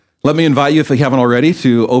Let me invite you, if you haven't already,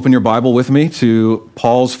 to open your Bible with me to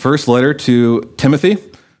Paul's first letter to Timothy.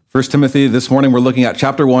 1 Timothy, this morning we're looking at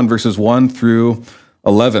chapter 1, verses 1 through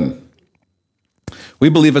 11. We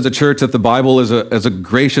believe as a church that the Bible is a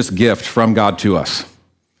gracious gift from God to us.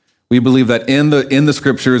 We believe that in the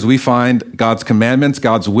scriptures we find God's commandments,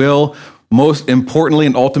 God's will. Most importantly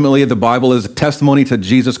and ultimately, the Bible is a testimony to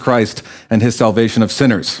Jesus Christ and his salvation of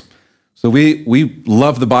sinners. So we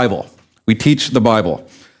love the Bible. We teach the Bible.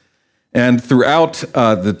 And throughout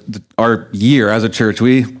our year as a church,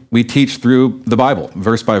 we teach through the Bible,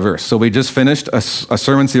 verse by verse. So we just finished a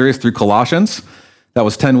sermon series through Colossians. That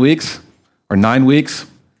was 10 weeks, or 9 weeks,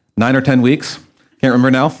 9 or 10 weeks. Can't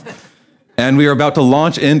remember now. And we are about to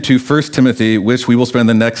launch into 1 Timothy, which we will spend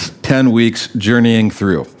the next 10 weeks journeying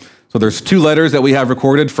through. So there's 2 letters that we have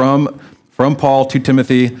recorded from Paul to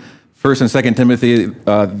Timothy, 1 and 2 Timothy.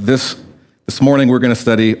 This morning we're going to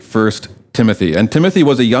study 1 Timothy. And Timothy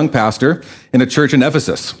was a young pastor in a church in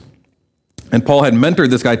Ephesus. And Paul had mentored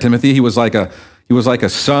this guy Timothy. He was like a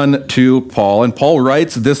son to Paul. And Paul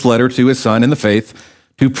writes this letter to his son in the faith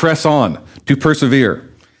to press on, to persevere.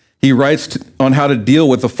 He writes on how to deal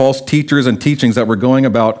with the false teachers and teachings that were going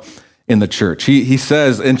about in the church. He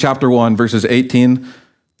says in chapter 1, verses 18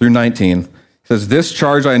 through 19, he says, "This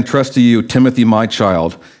charge I entrust to you, Timothy, my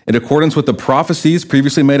child, in accordance with the prophecies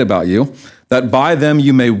previously made about you, that by them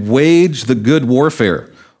you may wage the good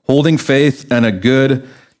warfare, holding faith and a good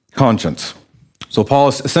conscience." So Paul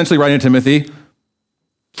is essentially writing to Timothy,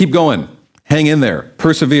 keep going, hang in there,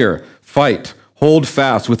 persevere, fight, hold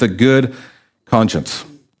fast with a good conscience.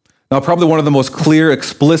 Now, probably one of the most clear,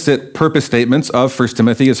 explicit purpose statements of 1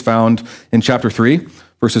 Timothy is found in chapter 3,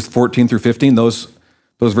 verses 14 through 15. Those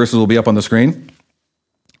verses will be up on the screen.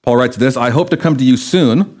 Paul writes this, "I hope to come to you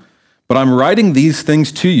soon, but I'm writing these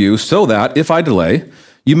things to you so that, if I delay,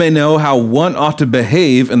 you may know how one ought to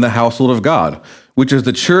behave in the household of God, which is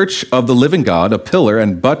the church of the living God, a pillar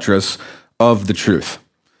and buttress of the truth."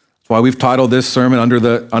 That's why we've titled this sermon under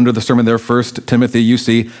the sermon there, 1 Timothy, you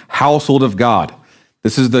see, household of God.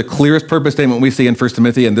 This is the clearest purpose statement we see in 1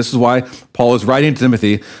 Timothy, and this is why Paul is writing to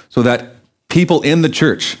Timothy, so that people in the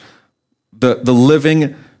church, the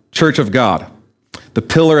living church of God, the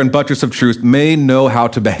pillar and buttress of truth, may know how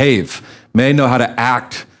to behave, may know how to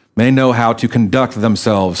act, may know how to conduct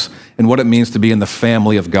themselves and what it means to be in the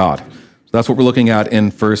family of God. So that's what we're looking at in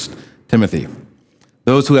 1 Timothy.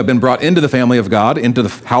 Those who have been brought into the family of God, into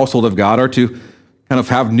the household of God, are to kind of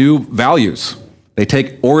have new values. They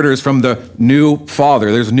take orders from the new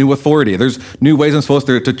father. There's new authority. There's new ways and supposed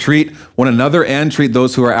to treat one another and treat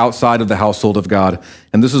those who are outside of the household of God.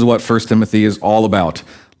 And this is what 1 Timothy is all about.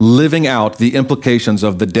 Living out the implications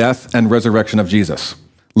of the death and resurrection of Jesus.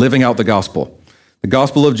 Living out the gospel. The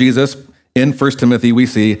gospel of Jesus, in 1 Timothy, we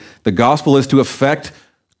see the gospel is to affect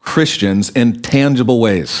Christians in tangible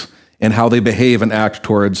ways in how they behave and act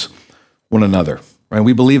towards one another. Right?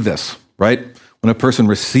 We believe this, right? When a person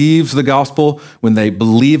receives the gospel, when they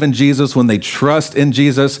believe in Jesus, when they trust in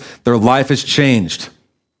Jesus, their life is changed.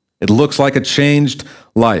 It looks like a changed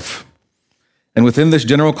life. And within this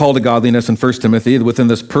general call to godliness in 1 Timothy, within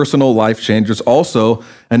this personal life change, there's also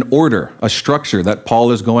an order, a structure that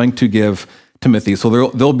Paul is going to give Timothy. So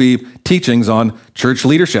there'll be teachings on church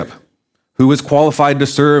leadership, who is qualified to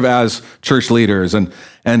serve as church leaders,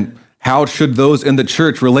 and how should those in the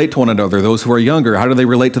church relate to one another? Those who are younger, how do they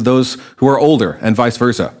relate to those who are older, and vice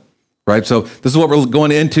versa, right? So this is what we're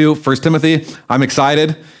going into, 1 Timothy. I'm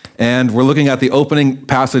excited, and we're looking at the opening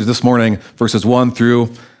passage this morning, verses 1 through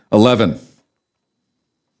 11.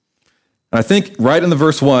 And I think right in the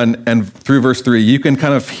verse 1 and through verse 3, you can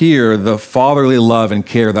kind of hear the fatherly love and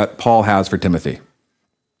care that Paul has for Timothy.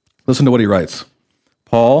 Listen to what he writes.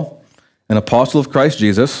 "Paul, an apostle of Christ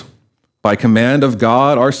Jesus, by command of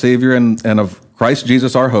God our Savior and of Christ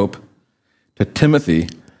Jesus our hope, to Timothy,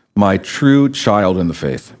 my true child in the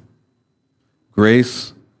faith.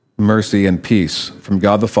 Grace, mercy, and peace from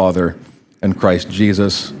God the Father and Christ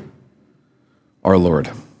Jesus our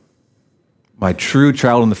Lord." My true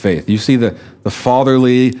child in the faith. You see the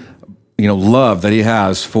fatherly, love that he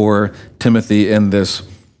has for Timothy in this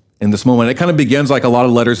moment. It kind of begins like a lot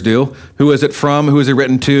of letters do. Who is it from? Who is it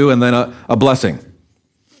written to? And then a blessing.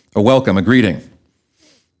 A welcome, a greeting.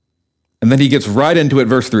 And then he gets right into it,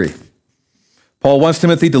 verse 3. Paul wants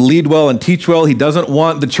Timothy to lead well and teach well. He doesn't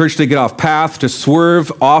want the church to get off path, to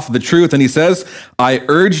swerve off the truth. And he says, "I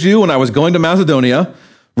urged you when I was going to Macedonia,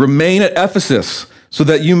 remain at Ephesus, so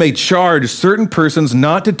that you may charge certain persons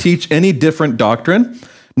not to teach any different doctrine,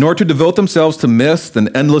 nor to devote themselves to myths and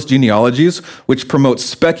endless genealogies, which promote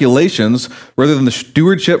speculations rather than the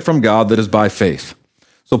stewardship from God that is by faith.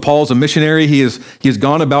 So Paul's a missionary. He has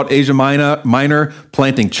gone about Asia Minor,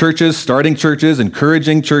 planting churches, starting churches,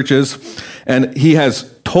 encouraging churches. And he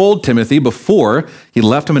has told Timothy before he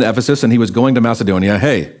left him in Ephesus and he was going to Macedonia,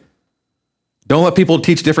 hey, don't let people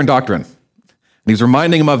teach different doctrine. And he's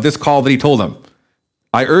reminding him of this call that he told him.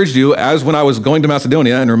 I urged you, as when I was going to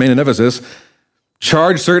Macedonia and remain in Ephesus,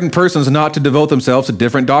 charge certain persons not to devote themselves to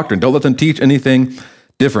different doctrine. Don't let them teach anything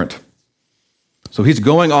different. So he's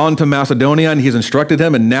going on to Macedonia and he's instructed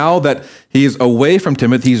him. And now that he's away from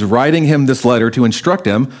Timothy, he's writing him this letter to instruct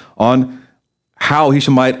him on how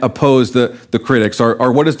he might oppose the critics,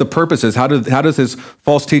 or what is the purposes? How does his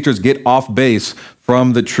false teachers get off base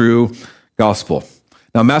from the true gospel?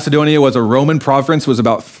 Now, Macedonia was a Roman province, was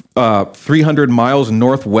about 300 miles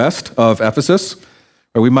northwest of Ephesus.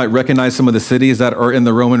 Or we might recognize some of the cities that are in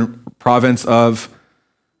the Roman province of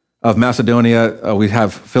Macedonia. We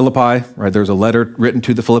have Philippi, right? There's a letter written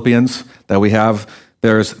to the Philippians that we have.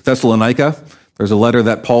 There's Thessalonica. There's a letter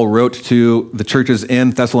that Paul wrote to the churches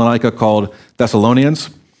in Thessalonica called Thessalonians.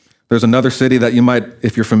 There's another city that you might,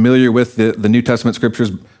 if you're familiar with the New Testament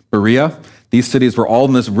scriptures, Berea. These cities were all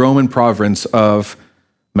in this Roman province of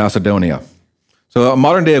Macedonia. So a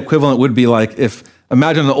modern day equivalent would be like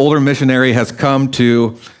imagine an older missionary has come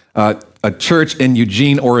to a church in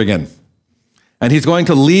Eugene, Oregon. And he's going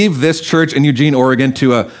to leave this church in Eugene, Oregon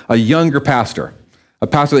to a younger pastor, a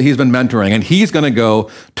pastor that he's been mentoring. And he's going to go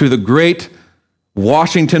to the great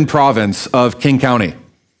Washington province of King County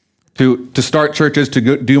to start churches,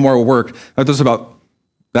 to do more work. That was about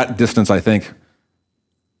that distance, I think.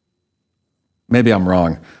 Maybe I'm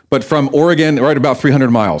wrong. But from Oregon, right about 300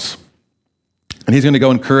 miles. And he's going to go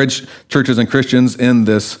encourage churches and Christians in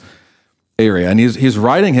this area. And he's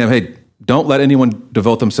writing him, hey, don't let anyone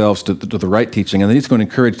devote themselves to the right teaching. And then he's going to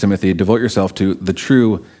encourage Timothy, devote yourself to the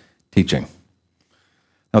true teaching.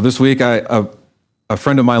 Now, this week, a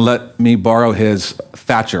friend of mine let me borrow his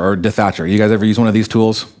Thatcher or dethatcher. You guys ever use one of these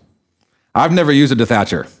tools? I've never used a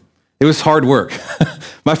dethatcher. It was hard work.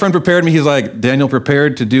 My friend prepared me. He's like, Daniel,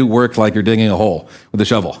 prepared to do work like you're digging a hole with a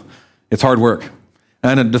shovel. It's hard work.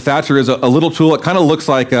 And a dethatcher is a little tool. It kind of looks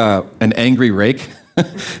like an angry rake.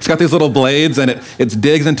 It's got these little blades, and it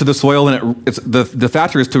digs into the soil, and the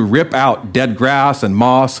dethatcher is to rip out dead grass and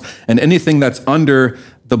moss and anything that's under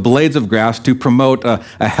the blades of grass to promote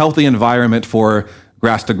a healthy environment for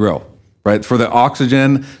grass to grow, right? For the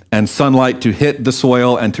oxygen and sunlight to hit the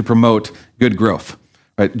soil and to promote good growth,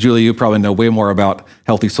 right? Julie, you probably know way more about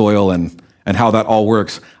healthy soil and how that all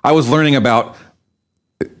works. I was learning about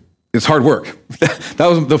it's hard work. That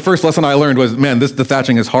was the first lesson I learned was, man, the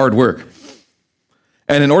thatching is hard work.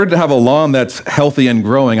 And in order to have a lawn that's healthy and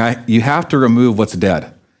growing, you have to remove what's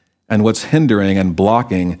dead and what's hindering and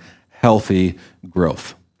blocking healthy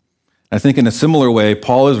growth. I think in a similar way,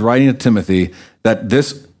 Paul is writing to Timothy that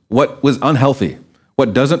what was unhealthy,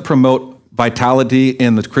 what doesn't promote vitality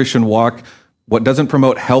in the Christian walk, what doesn't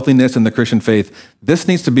promote healthiness in the Christian faith, this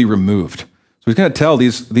needs to be removed. So he's going to tell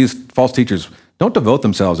these false teachers, don't devote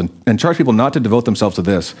themselves and charge people not to devote themselves to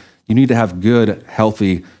this. You need to have good,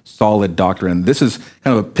 healthy, solid doctrine. This is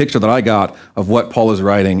kind of a picture that I got of what Paul is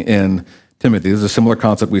writing in Timothy. This is a similar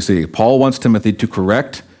concept we see. Paul wants Timothy to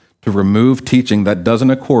correct, to remove teaching that doesn't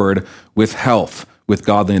accord with health, with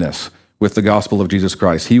godliness, with the gospel of Jesus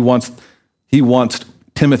Christ. He wants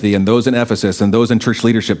Timothy and those in Ephesus and those in church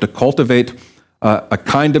leadership to cultivate a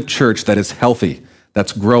kind of church that is healthy,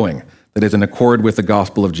 that's growing, that is in accord with the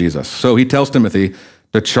gospel of Jesus. So he tells Timothy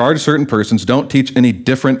to charge certain persons, don't teach any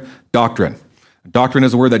different doctrine. Doctrine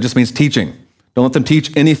is a word that just means teaching. Don't let them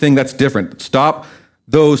teach anything that's different. Stop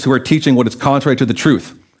those who are teaching what is contrary to the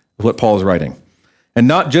truth, is what Paul is writing. And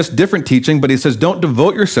not just different teaching, but he says, don't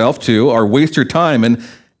devote yourself to or waste your time in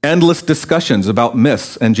endless discussions about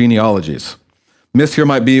myths and genealogies. Myths here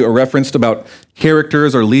might be a reference about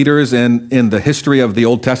characters or leaders in the history of the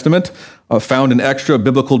Old Testament, found in extra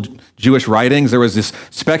biblical Jewish writings. There was this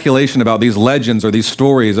speculation about these legends or these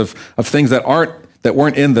stories of things that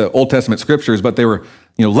weren't in the Old Testament scriptures, but they were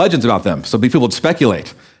legends about them. So people would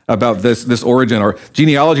speculate about this origin, or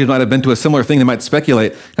genealogies might have been to a similar thing. They might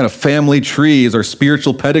speculate kind of family trees or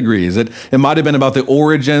spiritual pedigrees. It might have been about the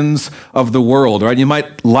origins of the world, right? You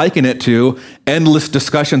might liken it to endless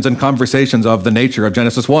discussions and conversations of the nature of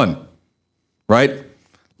Genesis 1, right?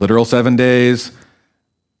 Literal 7 days,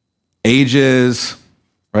 ages,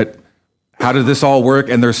 right? How did this all work?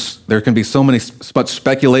 And there can be so much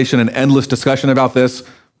speculation and endless discussion about this,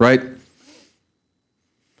 right?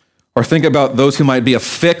 Or think about those who might be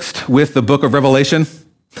affixed with the book of Revelation.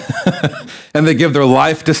 and they give their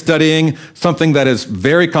life to studying something that is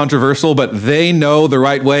very controversial, but they know the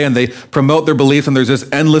right way and they promote their beliefs, and there's this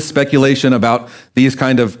endless speculation about these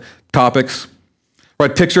kind of topics.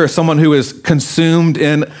 Right? Picture someone who is consumed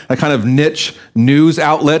in a kind of niche news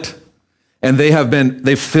outlet, and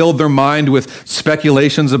they've filled their mind with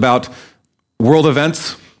speculations about world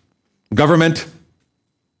events, government,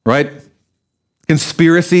 right?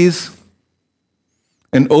 Conspiracies,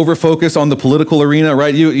 and overfocus on the political arena,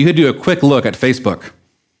 right? You could do a quick look at Facebook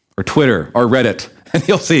or Twitter or Reddit, and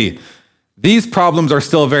you'll see these problems are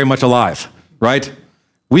still very much alive, right?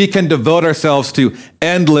 We can devote ourselves to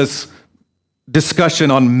endless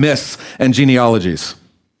discussion on myths and genealogies.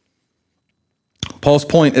 Paul's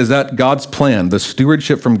point is that God's plan, the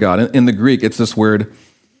stewardship from God, in the Greek, it's this word.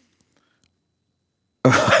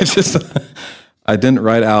 I didn't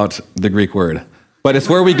write out the Greek word, but it's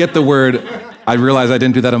where we get the word. I realize I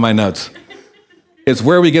didn't do that in my notes. It's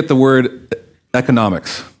where we get the word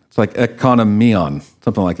economics. It's like economion,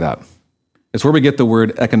 something like that. It's where we get the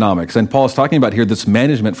word economics. And Paul is talking about here this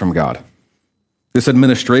management from God, this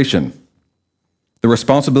administration, the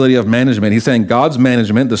responsibility of management. He's saying God's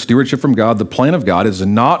management, the stewardship from God, the plan of God is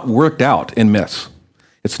not worked out in myths.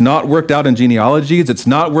 It's not worked out in genealogies. It's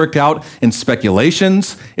not worked out in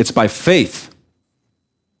speculations. It's by faith.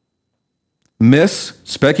 Myths,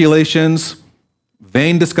 speculations,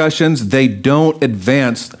 vain discussions, they don't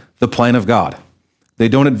advance the plan of God. They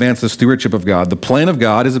don't advance the stewardship of God. The plan of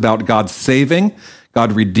God is about God saving,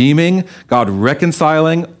 God redeeming, God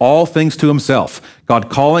reconciling all things to himself, God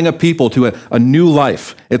calling a people to a new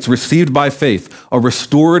life. It's received by faith, a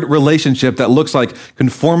restored relationship that looks like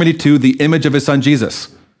conformity to the image of his son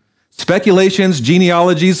Jesus. Speculations,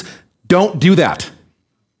 genealogies, don't do that.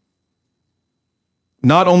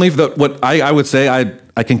 Not only what I would say,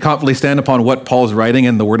 I can confidently stand upon what Paul's writing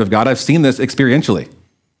in the Word of God. I've seen this experientially.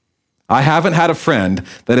 I haven't had a friend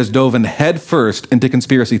that has dove in head first into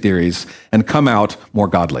conspiracy theories and come out more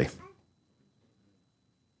godly.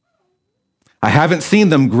 I haven't seen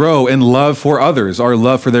them grow in love for others or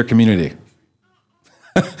love for their community.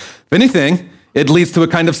 If anything, it leads to a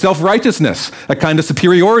kind of self-righteousness, a kind of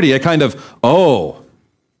superiority, a kind of, oh,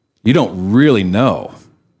 you don't really know.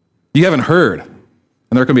 You haven't heard.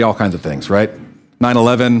 And there can be all kinds of things, right?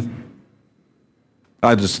 9/11,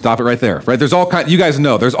 I just stop it right there, right? There's all kinds, you guys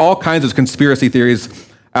know, there's all kinds of conspiracy theories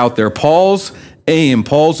out there. Paul's aim,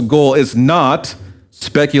 Paul's goal is not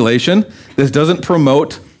speculation. This doesn't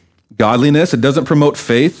promote godliness. It doesn't promote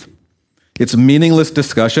faith. It's meaningless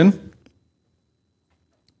discussion.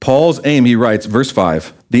 Paul's aim, he writes, verse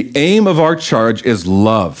 5, the aim of our charge is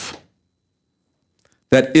love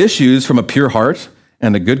that issues from a pure heart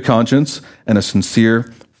and a good conscience and a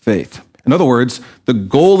sincere faith. In other words, the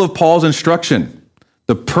goal of Paul's instruction,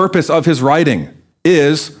 the purpose of his writing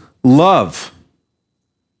is love.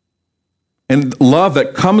 And love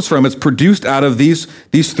that comes from, it's produced out of these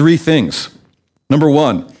three things. Number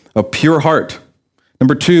one, a pure heart.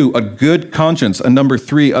 Number two, a good conscience. And number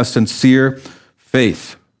three, a sincere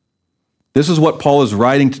faith. This is what Paul is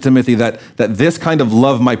writing to Timothy, that this kind of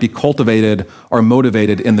love might be cultivated or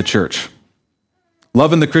motivated in the church.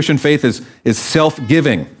 Love in the Christian faith is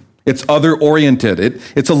self-giving. It's other-oriented.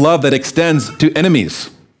 It's a love that extends to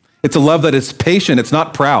enemies. It's a love that is patient. It's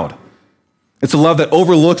not proud. It's a love that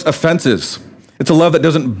overlooks offenses. It's a love that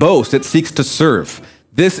doesn't boast. It seeks to serve.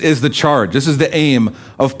 This is the charge. This is the aim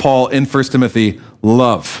of Paul in 1 Timothy,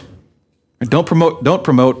 love. Don't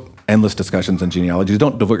promote endless discussions and genealogies.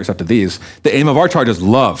 Don't devote yourself to these. The aim of our charge is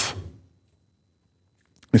love.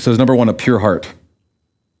 He says, number one, a pure heart.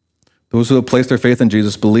 Those who have placed their faith in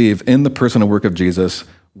Jesus believe in the person and work of Jesus.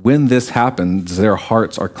 When this happens, their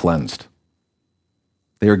hearts are cleansed.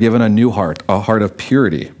 They are given a new heart, a heart of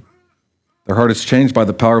purity. Their heart is changed by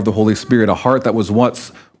the power of the Holy Spirit. A heart that was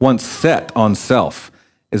once set on self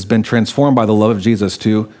has been transformed by the love of Jesus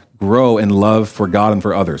to grow in love for God and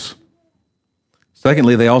for others.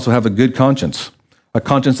 Secondly, they also have a good conscience, a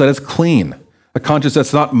conscience that is clean, a conscience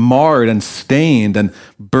that's not marred and stained and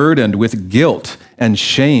burdened with guilt and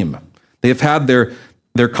shame. They have had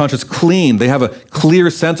their conscience clean. They have a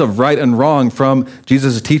clear sense of right and wrong from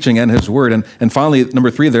Jesus' teaching and his word. And finally,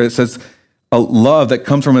 number three there, it says a love that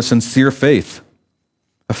comes from a sincere faith,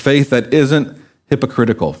 a faith that isn't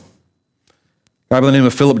hypocritical. A guy by the name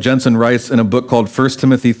of Philip Jensen writes in a book called 1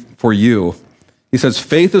 Timothy for You, he says,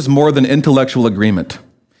 faith is more than intellectual agreement.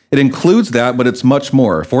 It includes that, but it's much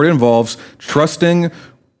more, for it involves trusting,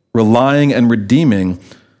 relying, and redeeming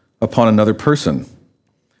upon another person.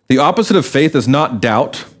 The opposite of faith is not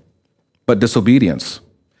doubt, but disobedience.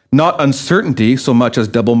 Not uncertainty so much as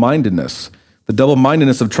double-mindedness. The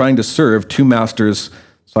double-mindedness of trying to serve two masters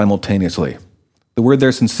simultaneously. The word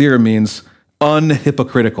there, sincere, means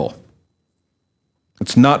unhypocritical.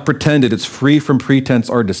 It's not pretended. It's free from pretense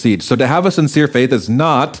or deceit. So to have a sincere faith is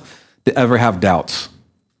not to ever have doubts,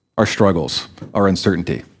 or struggles, or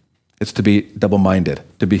uncertainty. It's to be double-minded,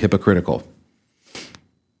 to be hypocritical.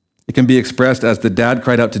 It can be expressed as the dad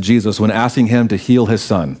cried out to Jesus when asking him to heal his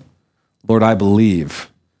son. Lord, I believe,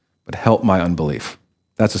 but help my unbelief.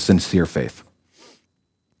 That's a sincere faith.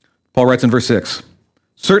 Paul writes in verse 6,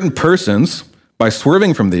 certain persons, by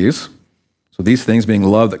swerving from these, so these things being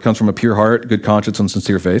love that comes from a pure heart, good conscience, and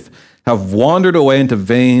sincere faith, have wandered away into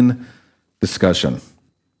vain discussion.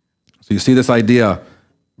 So you see this idea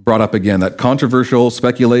brought up again, that controversial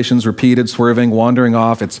speculations, repeated swerving, wandering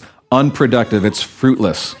off, it's unproductive, it's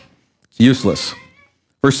fruitless, it's useless.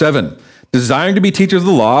 Verse 7, desiring to be teachers of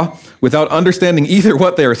the law without understanding either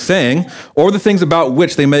what they are saying or the things about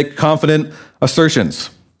which they make confident assertions.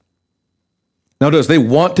 Notice, they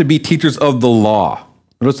want to be teachers of the law.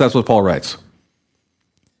 Notice that's what Paul writes.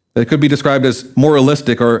 It could be described as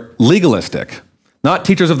moralistic or legalistic, not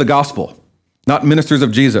teachers of the gospel, not ministers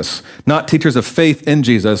of Jesus, not teachers of faith in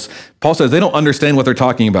Jesus. Paul says they don't understand what they're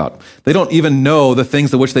talking about. They don't even know the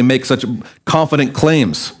things to which they make such confident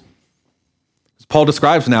claims. Paul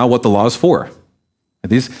describes now what the law is for.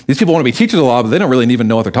 These people want to be teachers of the law, but they don't really even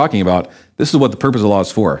know what they're talking about. This is what the purpose of the law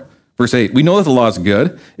is for. Verse 8, we know that the law is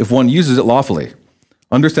good if one uses it lawfully.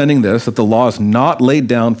 Understanding this, that the law is not laid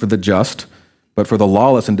down for the just, but for the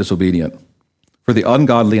lawless and disobedient, for the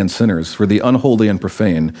ungodly and sinners, for the unholy and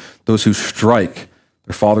profane, those who strike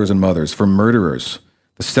their fathers and mothers, for murderers,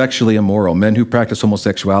 the sexually immoral, men who practice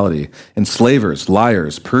homosexuality, enslavers,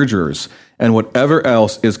 liars, perjurers, and whatever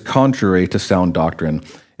else is contrary to sound doctrine,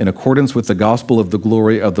 in accordance with the gospel of the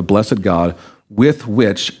glory of the blessed God, with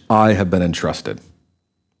which I have been entrusted.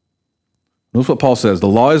 Notice what Paul says. The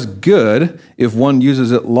law is good if one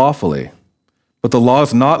uses it lawfully, but the law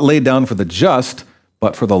is not laid down for the just,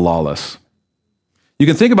 but for the lawless. You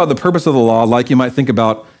can think about the purpose of the law like you might think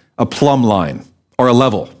about a plumb line or a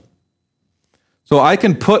level. So I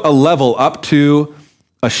can put a level up to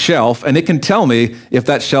a shelf, and it can tell me if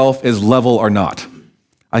that shelf is level or not.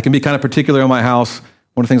 I can be kind of particular in my house.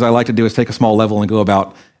 One of the things I like to do is take a small level and go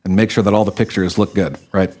about and make sure that all the pictures look good,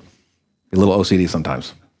 right? A little OCD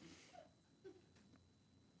sometimes.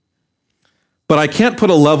 But I can't put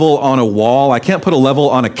a level on a wall. I can't put a level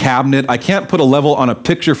on a cabinet. I can't put a level on a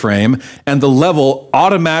picture frame, and the level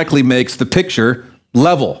automatically makes the picture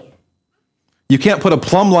level. You can't put a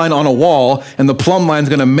plumb line on a wall, and the plumb line is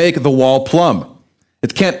going to make the wall plumb.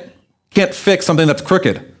 It can't fix something that's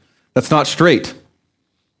crooked, that's not straight.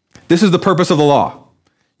 This is the purpose of the law.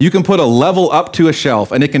 You can put a level up to a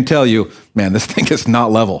shelf, and it can tell you, man, this thing is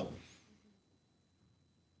not level.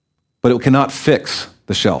 But it cannot fix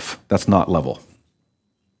the shelf that's not level.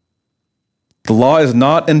 The law is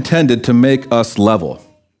not intended to make us level.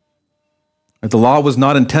 The law was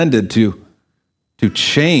not intended to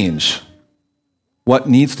change what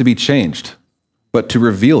needs to be changed, but to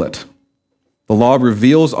reveal it. The law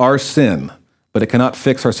reveals our sin, but it cannot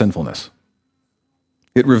fix our sinfulness.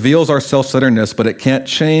 It reveals our self-centeredness, but it can't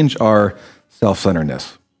change our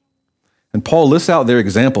self-centeredness. And Paul lists out their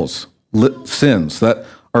examples, sins that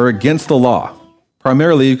are against the law.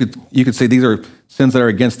 Primarily, you could say these are sins that are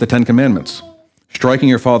against the Ten Commandments. Striking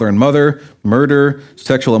your father and mother, murder,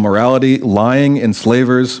 sexual immorality, lying,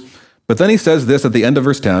 enslavers. But then he says this at the end of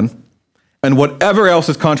verse 10, and whatever else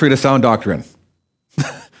is contrary to sound doctrine.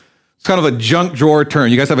 It's kind of a junk drawer term.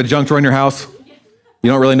 You guys have a junk drawer in your house? You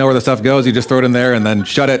don't really know where the stuff goes. You just throw it in there and then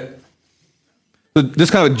shut it. So this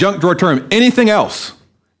kind of a junk drawer term. Anything else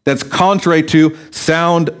that's contrary to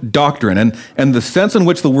sound doctrine. And the sense in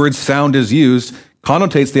which the word sound is used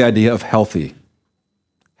connotates the idea of healthy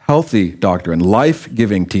doctrine,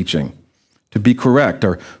 life-giving teaching, to be correct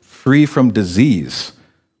or free from disease,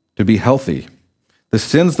 to be healthy. The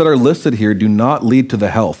sins that are listed here do not lead to the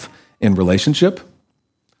health in relationship.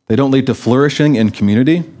 They don't lead to flourishing in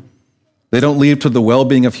community. They don't lead to the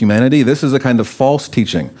well-being of humanity. This is a kind of false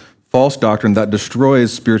teaching, false doctrine that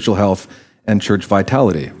destroys spiritual health and church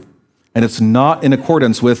vitality. And it's not in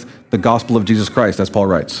accordance with the gospel of Jesus Christ, as Paul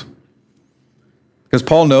writes. Because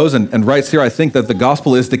Paul knows and writes here, I think, that the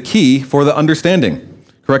gospel is the key for the understanding,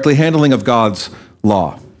 correctly handling of God's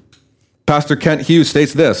law. Pastor Kent Hughes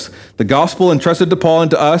states this: the gospel entrusted to Paul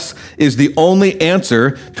and to us is the only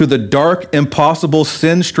answer to the dark, impossible,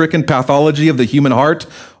 sin-stricken pathology of the human heart.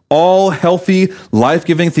 All healthy,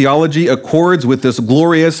 life-giving theology accords with this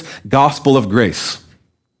glorious gospel of grace.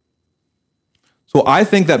 So I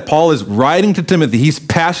think that Paul is writing to Timothy. He's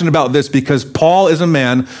passionate about this because Paul is a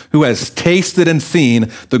man who has tasted and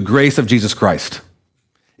seen the grace of Jesus Christ.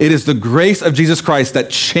 It is the grace of Jesus Christ that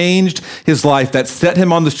changed his life, that set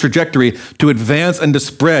him on this trajectory to advance and to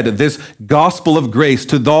spread this gospel of grace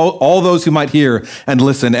to all those who might hear and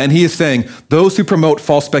listen. And he is saying, those who promote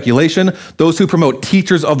false speculation, those who promote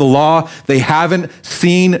teachers of the law, they haven't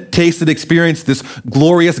seen, tasted, experienced this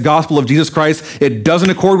glorious gospel of Jesus Christ. It doesn't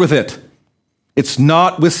accord with it. It's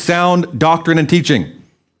not with sound doctrine and teaching.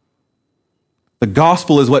 The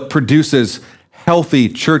gospel is what produces healthy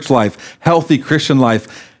church life, healthy Christian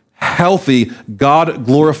life, healthy,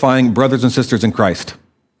 God-glorifying brothers and sisters in Christ.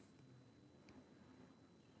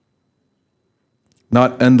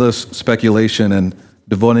 Not endless speculation and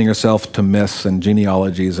devoting yourself to myths and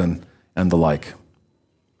genealogies and the like.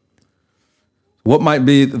 What might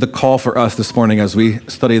be the call for us this morning as we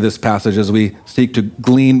study this passage, as we seek to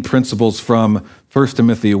glean principles from 1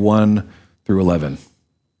 Timothy 1 through 11?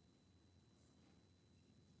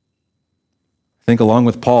 I think along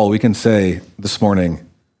with Paul, we can say this morning,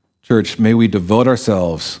 church, may we devote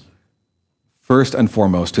ourselves first and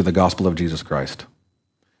foremost to the gospel of Jesus Christ.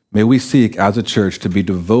 May we seek as a church to be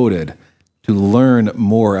devoted to learn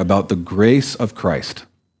more about the grace of Christ.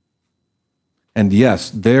 And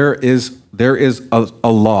yes, there is a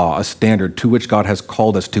law, a standard to which God has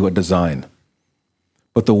called us to, a design.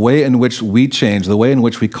 But the way in which we change, the way in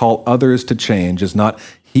which we call others to change is not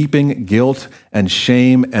heaping guilt and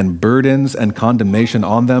shame and burdens and condemnation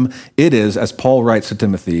on them. It is, as Paul writes to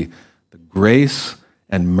Timothy, the grace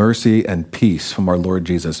and mercy and peace from our Lord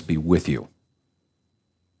Jesus be with you.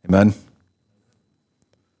 Amen?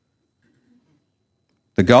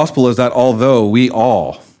 The gospel is that although we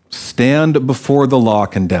all stand before the law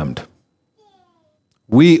condemned,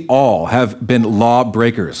 we all have been law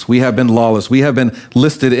breakers. We have been lawless. We have been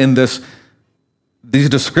listed in these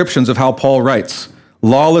descriptions of how Paul writes: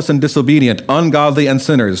 lawless and disobedient, ungodly and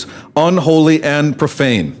sinners, unholy and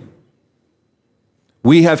profane.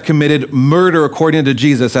 We have committed murder according to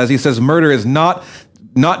Jesus, as he says murder is not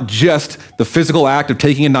just the physical act of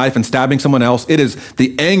taking a knife and stabbing someone else. It is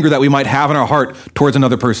the anger that we might have in our heart towards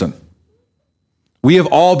another person. We have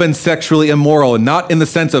all been sexually immoral, and not in the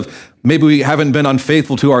sense of maybe we haven't been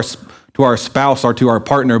unfaithful to our spouse or to our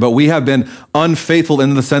partner, but we have been unfaithful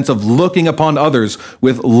in the sense of looking upon others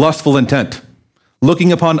with lustful intent.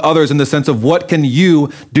 Looking upon others in the sense of what can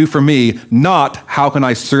you do for me, not how can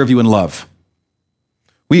I serve you in love.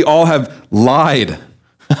 We all have lied.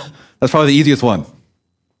 That's probably the easiest one.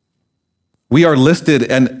 We are listed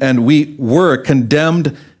and we were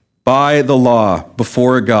condemned by the law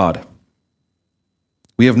before God.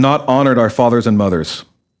 We have not honored our fathers and mothers.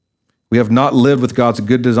 We have not lived with God's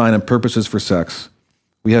good design and purposes for sex.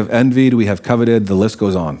 We have envied, we have coveted, the list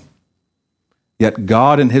goes on. Yet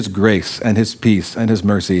God in his grace and his peace and his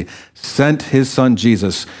mercy sent his son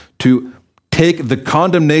Jesus to take the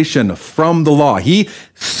condemnation from the law. He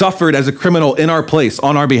suffered as a criminal in our place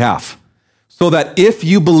on our behalf, so that if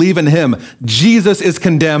you believe in him, Jesus is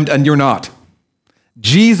condemned and you're not.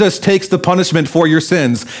 Jesus takes the punishment for your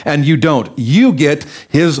sins and you don't. You get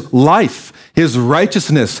his life, his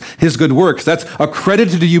righteousness, his good works. That's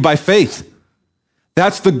accredited to you by faith.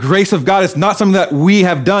 That's the grace of God. It's not something that we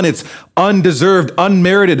have done. It's undeserved,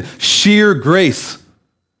 unmerited, sheer grace.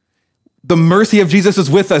 The mercy of Jesus is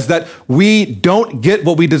with us, that we don't get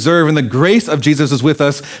what we deserve, and the grace of Jesus is with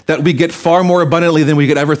us, that we get far more abundantly than we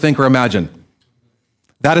could ever think or imagine.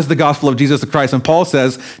 That is the gospel of Jesus Christ. And Paul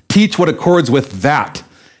says, teach what accords with that.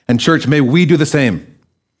 And church, may we do the same.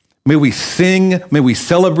 May we sing, may we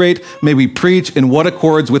celebrate, may we preach in what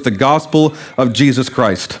accords with the gospel of Jesus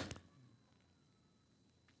Christ.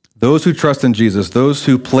 Those who trust in Jesus, those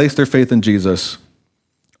who place their faith in Jesus,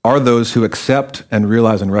 are those who accept and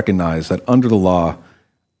realize and recognize that under the law,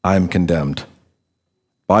 I am condemned.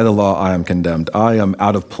 By the law, I am condemned. I am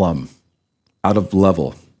out of plumb, out of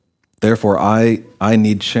level. Therefore, I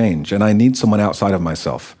need change, and I need someone outside of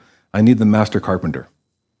myself. I need the master carpenter.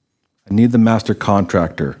 I need the master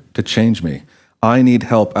contractor to change me. I need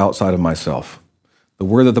help outside of myself. The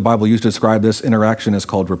word that the Bible used to describe this interaction is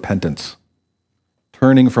called repentance.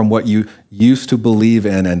 Turning from what you used to believe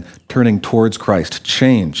in and turning towards Christ.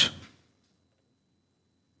 Change.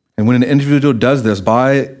 And when an individual does this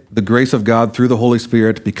by the grace of God through the Holy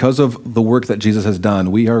Spirit, because of the work that Jesus has done,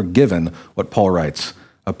 we are given what Paul writes: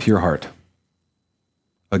 a pure heart,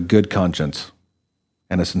 a good conscience,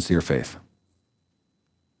 and a sincere faith.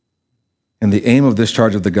 And the aim of this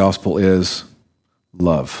charge of the gospel is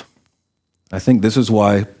love. I think this is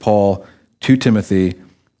why Paul to Timothy,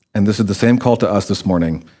 and this is the same call to us this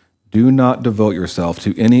morning, do not devote yourself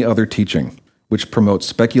to any other teaching which promotes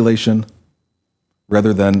speculation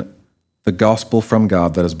rather than the gospel from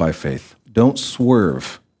God that is by faith. Don't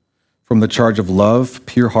swerve from the charge of love,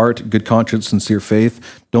 pure heart, good conscience, sincere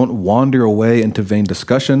faith. Don't wander away into vain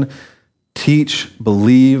discussion. Teach,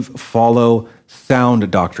 believe, follow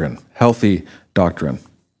sound doctrine, healthy doctrine.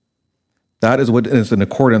 That is what is in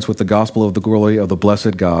accordance with the gospel of the glory of the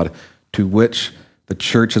blessed God, to which the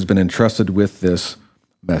church has been entrusted with this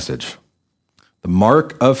message. The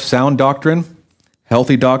mark of sound doctrine,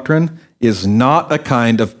 healthy doctrine, is not a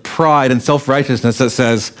kind of pride and self-righteousness that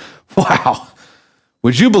says, wow,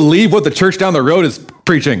 would you believe what the church down the road is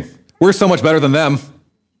preaching? We're so much better than them.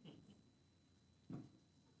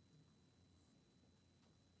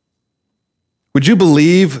 Would you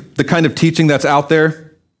believe the kind of teaching that's out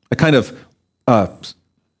there? A kind of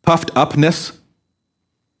puffed upness?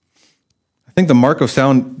 I think the mark of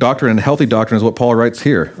sound doctrine and healthy doctrine is what Paul writes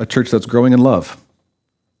here, a church that's growing in love.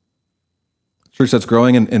 A church that's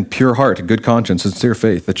growing in pure heart, a good conscience, sincere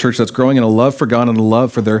faith. A church that's growing in a love for God and a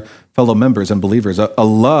love for their fellow members and believers. A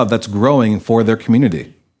love that's growing for their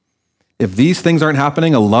community. If these things aren't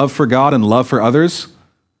happening, a love for God and love for others,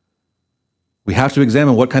 we have to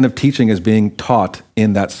examine what kind of teaching is being taught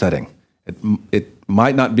in that setting. It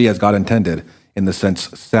might not be as God intended in the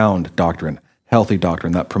sense sound doctrine, healthy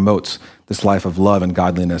doctrine that promotes this life of love and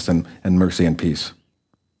godliness and mercy and peace.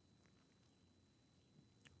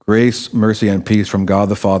 Grace, mercy, and peace from God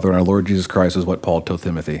the Father and our Lord Jesus Christ is what Paul told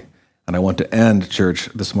Timothy. And I want to end church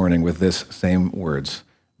this morning with this same words.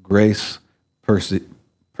 Grace, Percy,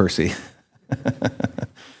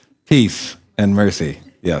 peace, and mercy.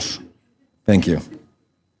 Yes. Thank you.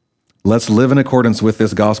 Let's live in accordance with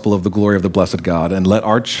this gospel of the glory of the blessed God, and let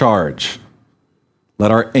our charge,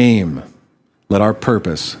 let our aim, let our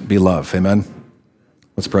purpose be love. Amen?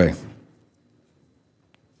 Let's pray.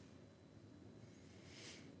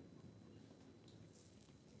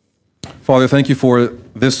 Father, thank you for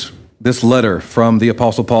this letter from the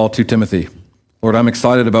Apostle Paul to Timothy. Lord, I'm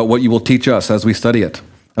excited about what you will teach us as we study it,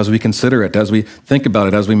 as we consider it, as we think about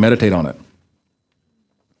it, as we meditate on it.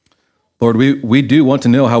 Lord, we do want to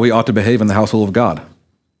know how we ought to behave in the household of God.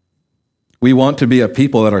 We want to be a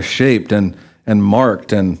people that are shaped and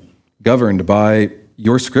marked and governed by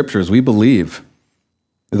your scriptures. We believe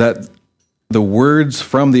that the words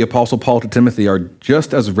from the Apostle Paul to Timothy are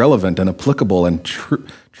just as relevant and applicable and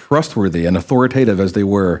trustworthy and authoritative as they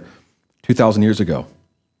were 2,000 years ago.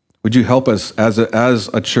 Would you help us as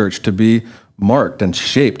a church to be marked and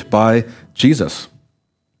shaped by Jesus?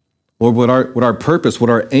 Lord, would our purpose, would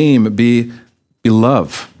our aim be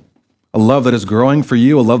love? A love that is growing for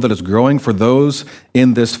you, a love that is growing for those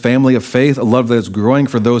in this family of faith, a love that is growing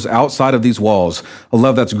for those outside of these walls, a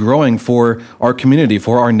love that's growing for our community,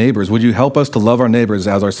 for our neighbors. Would you help us to love our neighbors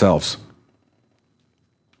as ourselves?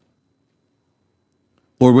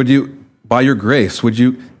 Lord, would you, by your grace, would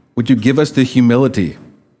you give us the humility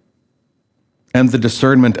and the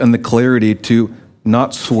discernment and the clarity to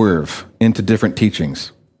not swerve into different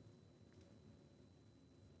teachings?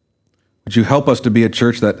 Would you help us to be a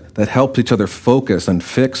church that helps each other focus and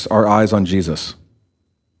fix our eyes on Jesus?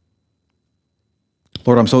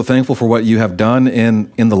 Lord, I'm so thankful for what you have done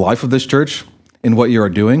in the life of this church, in what you are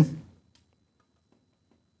doing.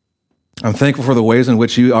 I'm thankful for the ways in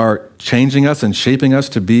which you are changing us and shaping us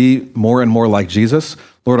to be more and more like Jesus.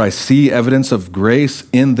 Lord, I see evidence of grace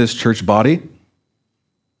in this church body.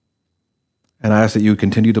 And I ask that you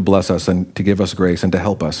continue to bless us and to give us grace and to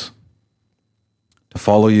help us to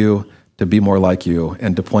follow you, to be more like you,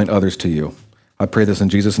 and to point others to you. I pray this in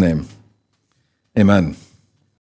Jesus' name. Amen.